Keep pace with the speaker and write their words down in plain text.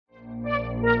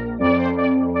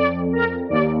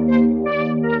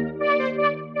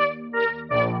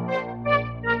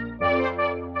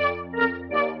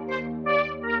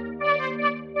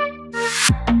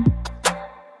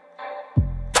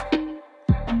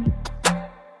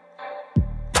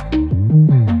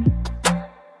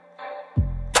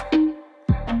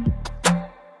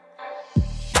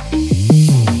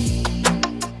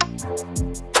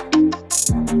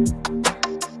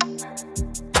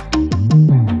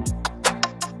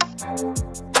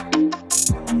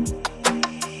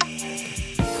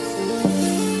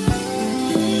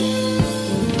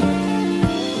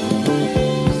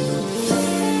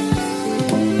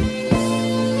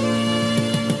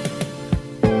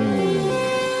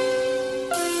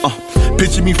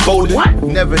Picture me folded,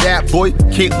 never that boy.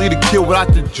 Can't lead a kill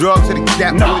without the drugs and the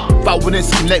gap, boy. If I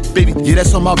wouldn't connect, baby, yeah,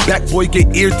 that's on my back, boy.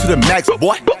 Get ear to the max,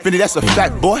 boy. Finny, that's a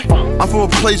fact, boy. I'm from a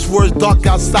place where it's dark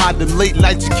outside. The late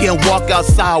nights you can't walk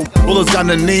outside. Bullets got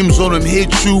the names on them,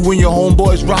 hit you when your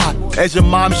homeboys ride. As your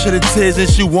mom shed her tears and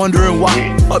she wondering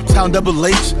why. Uptown Double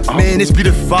H, man, it's be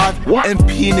the 5.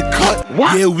 MP in the cut,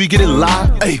 yeah, we get it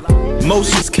live. Hey.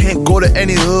 Most just can't go to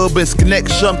any hood, but connect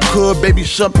some could, baby,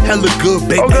 some hella good,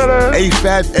 baby.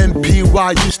 A5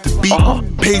 MPY used to be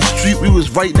Page Street, we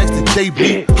was right next to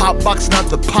JB. Hot boxing out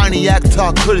the Pontiac till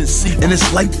I couldn't see. And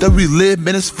it's like that we live,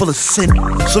 man, it's full of sin.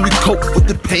 So we cope with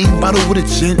the pain, bottle with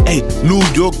a gin. Hey, New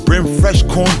York brim, fresh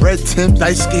cornbread Tim.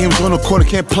 Dice games on the corner,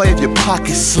 can't play if your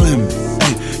pocket's slim.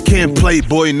 Hey, can't play,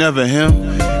 boy, never him.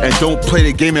 And don't play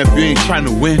the game if you ain't trying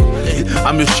to win. Hey,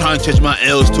 I'm just trying to change my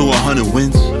L's to 100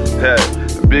 wins. Yeah,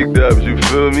 big dubs, you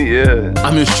feel me? Yeah.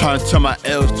 I'm just trying to turn my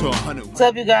L's to 100. What's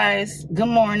up, you guys? Good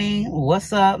morning.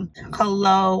 What's up?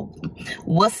 Hello.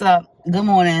 What's up? Good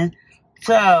morning.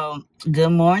 So,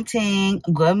 good morning.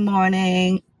 Good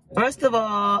morning. First of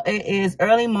all, it is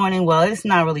early morning. Well, it's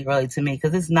not really early to me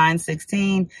because it's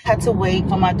 9:16. Had to wait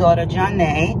for my daughter,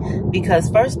 Janae, because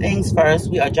first things first,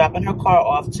 we are dropping her car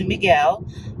off to Miguel,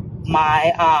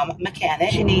 my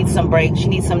mechanic. She needs some brakes. She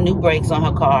needs some new brakes on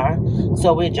her car.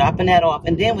 So we're dropping that off,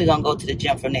 and then we're gonna go to the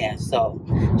gym from there. So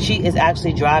she is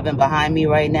actually driving behind me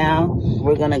right now.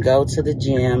 We're gonna go to the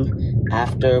gym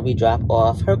after we drop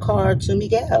off her car to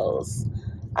Miguel's.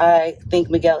 I think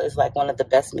Miguel is like one of the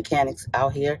best mechanics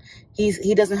out here.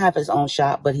 He doesn't have his own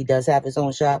shop, but he does have his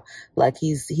own shop. Like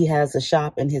he has a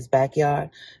shop in his backyard,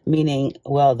 meaning,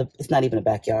 well, it's not even a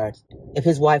backyard. If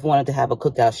his wife wanted to have a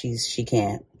cookout, she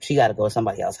can't. She got to go to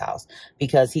somebody else's house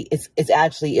because it's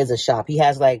actually is a shop. He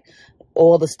has like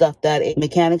all the stuff that a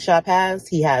mechanic shop has.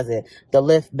 He has it, the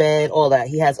lift bed, all that.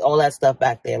 He has all that stuff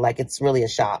back there. Like it's really a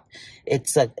shop.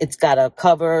 It's got a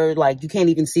cover, like you can't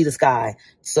even see the sky.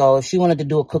 So if she wanted to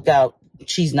do a cookout,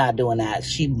 she's not doing that.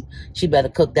 She better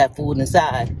cook that food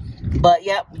inside. But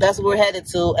yep, that's where we're headed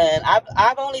to. And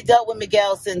I've only dealt with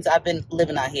Miguel since I've been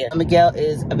living out here. Miguel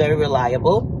is very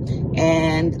reliable,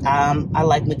 and I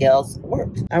like Miguel's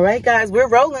work. All right, guys, we're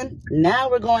rolling. Now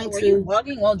we're going to. Were you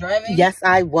vlogging while driving? Yes,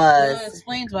 I was. That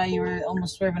explains why you were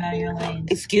almost swerving out of your lane.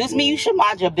 Excuse me, you should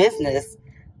mind your business.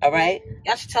 All right.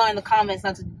 Y'all should tell in the comments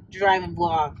not to drive and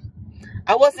vlog.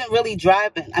 I wasn't really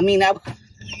driving. I mean, I was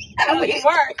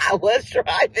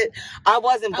driving. I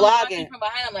wasn't vlogging. Watching from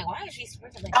behind. I'm like, why is she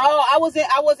swerving? Like oh, I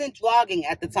wasn't vlogging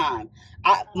at the time.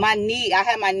 I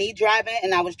had my knee driving,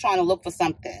 and I was trying to look for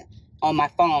something on my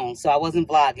phone, so I wasn't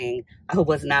vlogging. I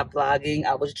was not vlogging.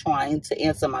 I was trying to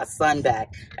answer my son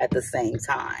back at the same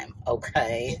time.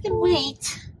 Okay. You can wait.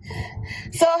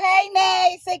 So hey,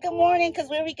 Nay, say good morning. Cause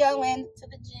where we going? To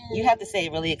the gym. You have to say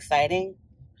it really exciting.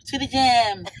 To the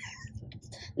gym.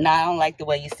 No, I don't like the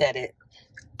way you said it.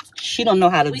 She don't know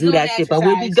how to do that shit, exercise. but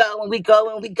where we going,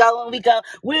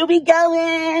 Where we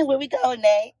going,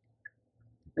 Nate?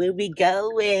 Where we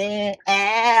going?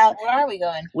 Ow. Where are we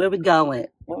going? Where we going?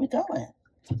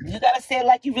 You gotta say it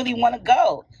like you really want to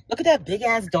go. Look at that big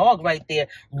ass dog right there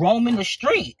roaming the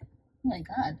street. Oh my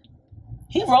God.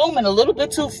 He roaming a little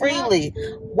bit too freely.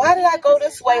 Why did I go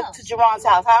this way to Jerron's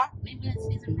house, huh? Maybe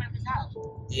he's in front of his house.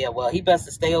 Yeah, well, he best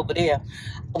to stay over there.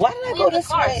 Why did I go this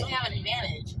way? So we have an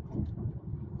advantage.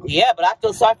 Yeah, but I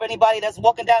feel sorry for anybody that's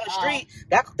walking down the street.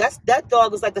 That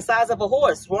dog was like the size of a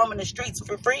horse, roaming the streets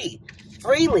for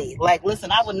freely. Like,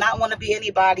 listen, I would not want to be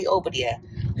anybody over there.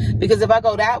 Because if I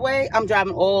go that way, I'm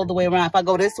driving all the way around. If I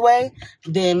go this way,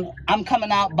 then I'm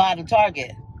coming out by the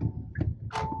Target.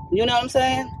 You know what I'm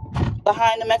saying?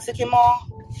 Behind the Mexican mall.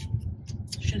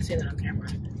 Shouldn't say that on camera.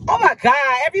 Oh my God,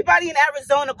 everybody in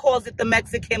Arizona calls it the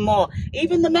Mexican mall.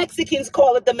 Even the Mexicans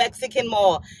call it the Mexican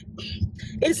mall.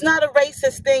 It's not a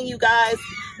racist thing, you guys.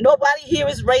 Nobody here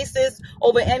is racist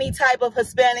over any type of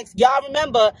Hispanics. Y'all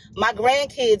remember, my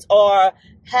grandkids are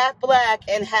half black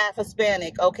and half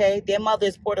Hispanic, okay? Their mother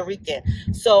is Puerto Rican.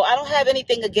 So I don't have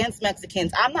anything against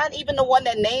Mexicans. I'm not even the one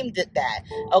that named it that,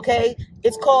 okay?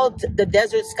 It's called the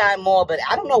Desert Sky Mall, but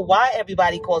I don't know why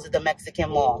everybody calls it the Mexican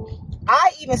Mall.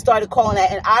 I even started calling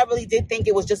that, and I really did think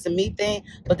it was just a me thing,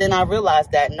 but then I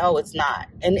realized that no, it's not.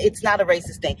 And it's not a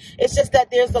racist thing. It's just that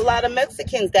there's a lot of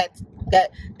Mexicans that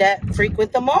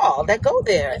frequent the mall, that go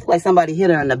there. It's like somebody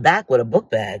hit her in the back with a book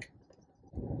bag.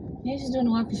 Maybe she's doing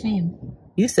a walk of shame.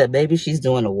 You said, baby, she's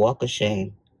doing a walk of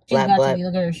shame. She's got to be.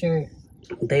 Look at her shirt.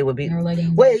 They would be.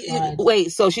 Wait,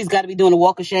 wait, so she's got to be doing a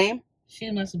walk of shame?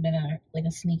 She must have been at like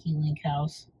a sneaky link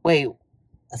house. Wait.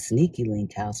 A sneaky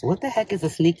link house. What the heck is a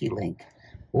sneaky link?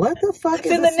 What the fuck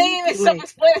is in the name? It's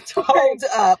self-explanatory. Hold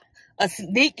up. A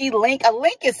sneaky link. A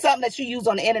link is something that you use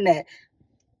on the internet.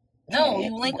 No,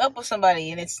 you link up with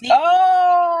somebody and it's sneaky.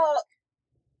 Oh,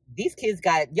 these kids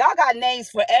y'all got names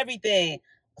for everything.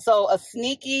 So a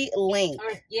sneaky link.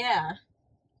 Yeah.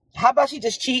 How about she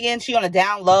just cheating? She on a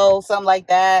down low, something like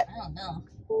that. I don't know.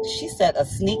 She said a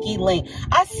sneaky link.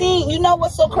 You know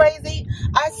what's so crazy?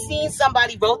 I seen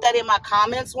somebody wrote that in my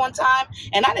comments one time,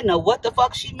 and I didn't know what the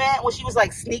fuck she meant when she was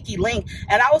like sneaky link.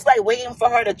 And I was like waiting for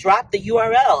her to drop the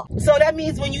URL. So that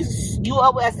means when you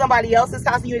over at somebody else's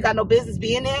house and you ain't got no business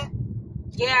being there?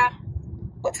 Yeah.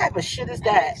 What type of shit is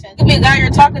that? It could be a guy you're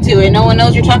talking to and no one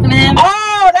knows you're talking to him.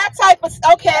 Oh, that type of,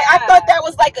 okay. Yeah. I thought that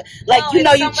was like no, you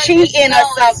know, you cheating or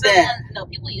something. No,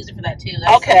 people use it for that too.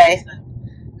 Okay.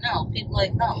 No, people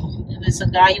no. If it's a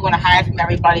guy you want to hide from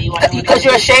everybody, you want to because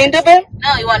you're ashamed of him?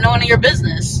 No, you want no one in your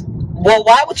business. Well,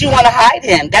 why would you want to hide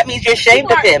him? That means you're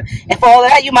ashamed of him. And for all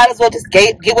that, you might as well just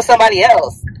get with somebody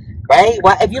else. Right?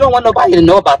 Why, if you don't want nobody to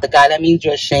know about the guy, that means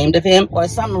you're ashamed of him or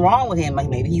something wrong with him. Like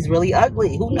maybe he's really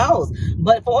ugly. Who knows?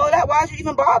 But for all that, why would you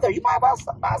even bother? You might as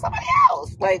well find somebody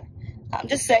else. Like, I'm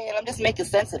just saying, I'm just making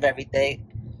sense of everything.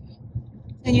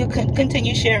 And you can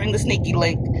continue sharing the sneaky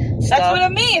link stuff. That's what I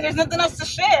mean. There's nothing else to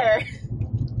share.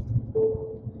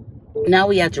 Now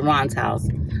we at Jerron's house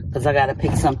because I got to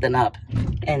pick something up.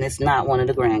 And it's not one of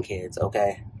the grandkids,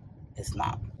 okay? It's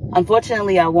not.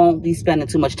 Unfortunately, I won't be spending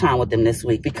too much time with them this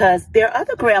week because their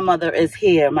other grandmother is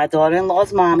here. My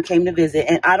daughter-in-law's mom came to visit,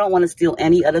 and I don't want to steal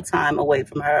any other time away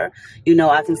from her. You know,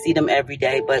 I can see them every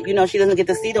day, but, you know, she doesn't get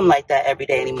to see them like that every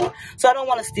day anymore. So I don't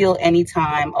want to steal any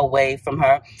time away from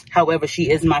her. However,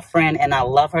 she is my friend, and I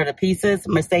love her to pieces.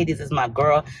 Mercedes is my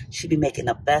girl. She be making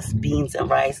the best beans and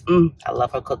rice. I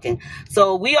love her cooking.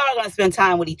 So we are going to spend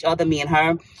time with each other, me and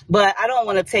her, but I don't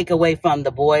want to take away from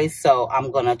the boys, so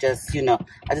I'm going to just, you know,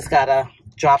 I just gotta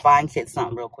drop by and get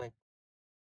something real quick.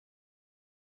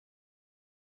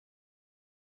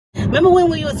 Remember when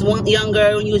we was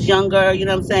younger, you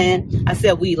know what I'm saying? I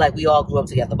said we all grew up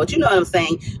together, but you know what I'm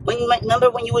saying?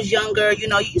 Remember when you was younger, you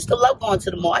know, you used to love going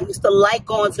to the mall. I used to like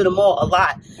going to the mall a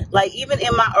lot. Like even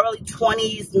in my early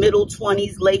 20s, middle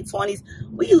 20s, late 20s,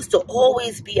 we used to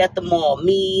always be at the mall.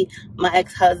 Me, my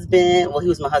ex-husband, well, he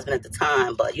was my husband at the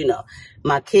time, but you know,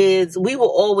 my kids, we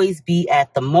will always be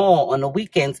at the mall on the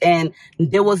weekends, and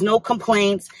there was no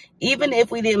complaints, even if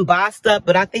we didn't buy stuff,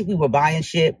 but I think we were buying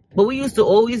shit. But we used to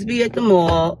always be at the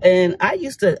mall, and I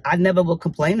never would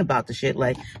complain about the shit,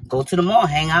 like, go to the mall,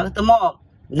 hang out at the mall.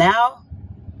 Now,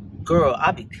 girl,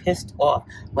 I be pissed off.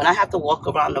 When I have to walk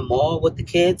around the mall with the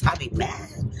kids, I be mad.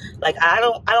 Like, I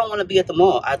don't want to be at the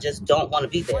mall. I just don't want to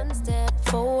be there. 1 step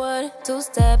forward, 2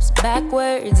 steps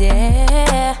backwards,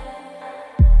 yeah.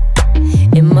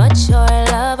 Immature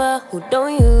lover who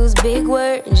don't use big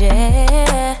words,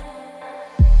 yeah.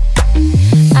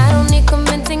 I don't need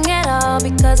commenting at all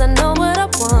because I know what I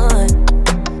want.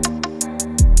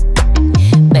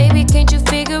 Baby, can't you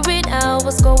figure it out?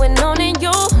 What's going on in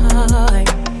your heart?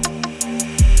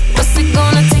 What's it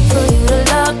gonna take for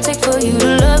you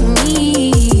to love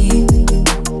me?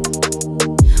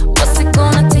 What's it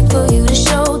gonna take for you to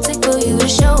show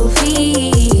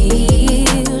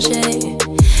feels, yeah.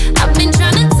 I've been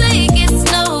trying to take it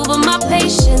slow, but my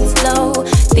patience low.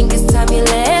 Think it's time you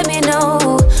let me know.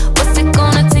 What's it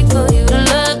gonna take for you to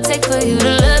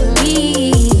love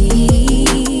me?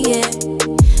 Yeah.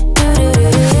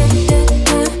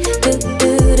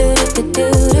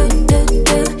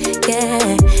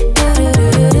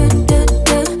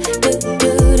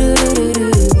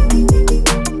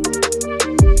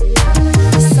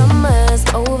 Summer's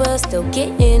over, still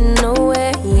getting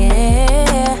nowhere,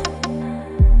 yeah.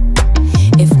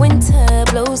 If winter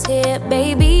blows here,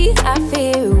 baby, I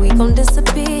fear we gon'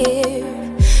 disappear.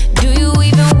 Do you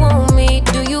even want me?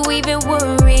 Do you even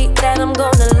worry that I'm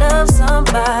gonna love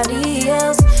somebody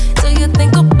else? Do you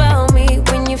think about me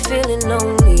when you're feeling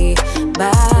lonely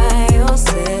by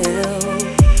yourself?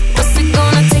 What's it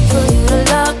gonna take for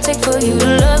you to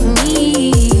love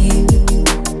me?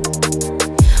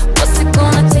 What's it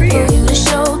gonna take for you to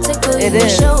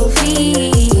show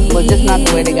feelings? But that's not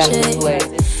the way they got it this way.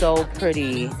 It's so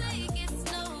pretty.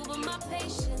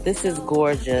 This is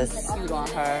gorgeous. Cute on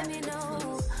her.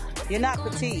 You're not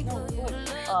petite.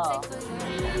 Oh.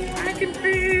 I can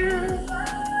feel.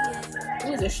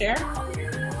 Ooh, the share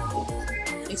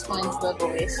explains the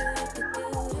voice.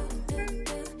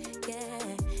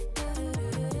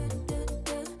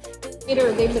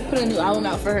 They put a new album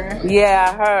out for her. Yeah,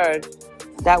 I heard.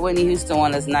 That Whitney Houston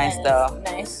one is nice though.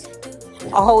 Nice.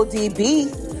 A whole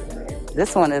DB.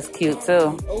 This one is cute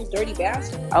too. Oh, dirty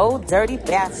bastard. Oh, dirty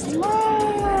bastard.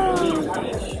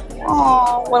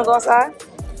 Oh, wanna go outside?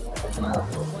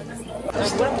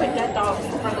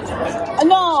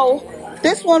 No,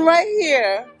 this one right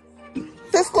here.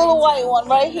 This little white one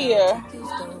right here.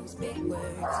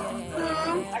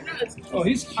 Oh,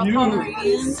 he's cute.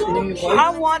 I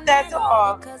want that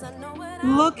dog.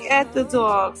 Look at the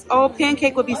dogs. Oh,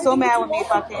 Pancake would be so mad with me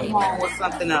if I came home with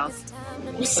something else.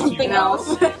 Something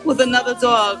else. With another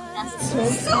dog.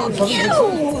 So cute.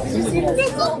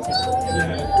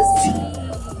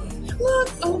 Look,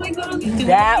 oh my god.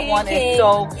 That one is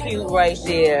so cute right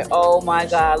there. Oh my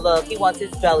god, look, he wants his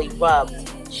belly rubbed.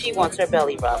 She wants her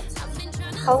belly rubbed.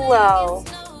 Hello.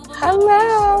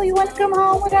 Hello, you want to come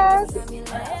home with us?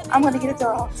 I'm going to get a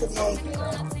dog today.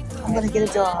 I'm going to get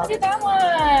a dog. Look at that one.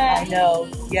 I know,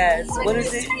 yes. What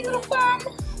is it?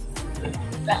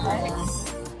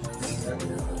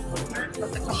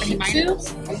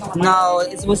 No,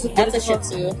 it's what's That's a Shih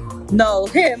Tzu. No,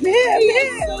 him.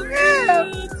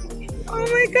 Oh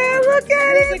my god, look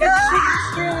at it. Like a chicken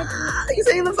strip. You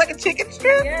say he looks like a chicken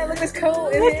strip? Yeah, look at his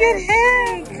coat. Look at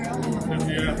him.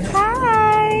 Hi.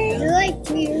 I like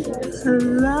you.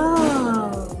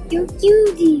 Hello. You're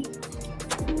cutie.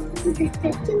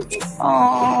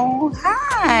 Oh,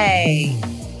 hi.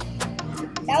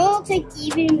 That one looks like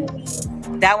even movie.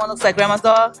 That one looks like Grandma's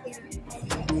dog?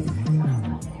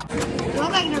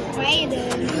 Looks like they're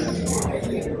fighting.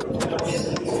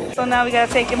 So now we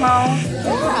gotta take him home?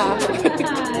 Yeah.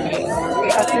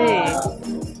 I see.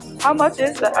 How much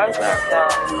is the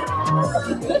dog?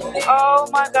 Oh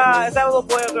my god, is that a little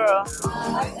boy or girl?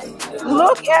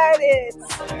 Look at it!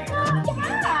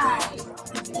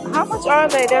 How much are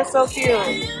they? They're so cute.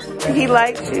 He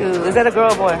likes you. Is that a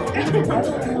girl or boy?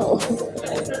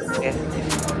 Okay.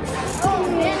 Oh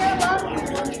man, I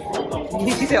love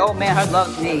you. She said, oh man, her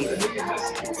love's me.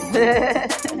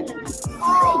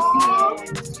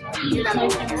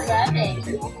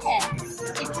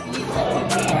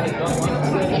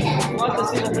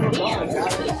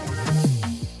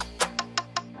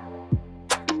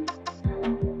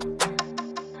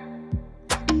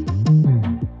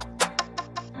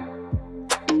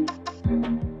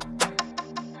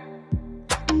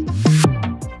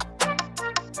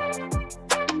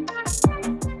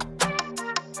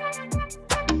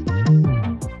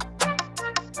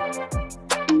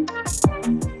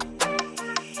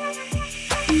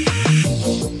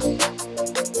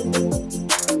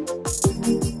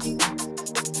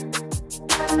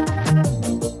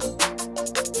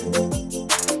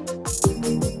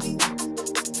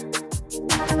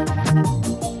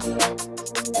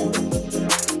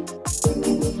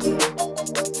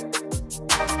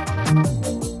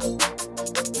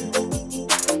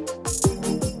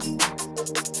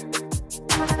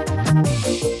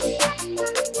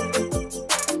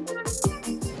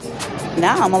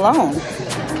 Now I'm alone.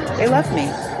 They left me.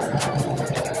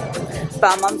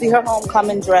 Found Mumsy her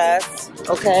homecoming dress,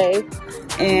 okay?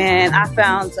 And I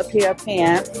found a pair of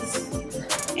pants.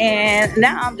 And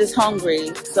now I'm just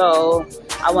hungry. So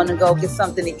I want to go get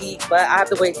something to eat. But I have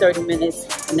to wait 30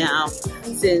 minutes now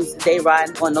since they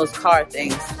ride on those car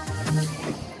things.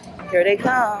 Here they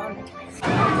come.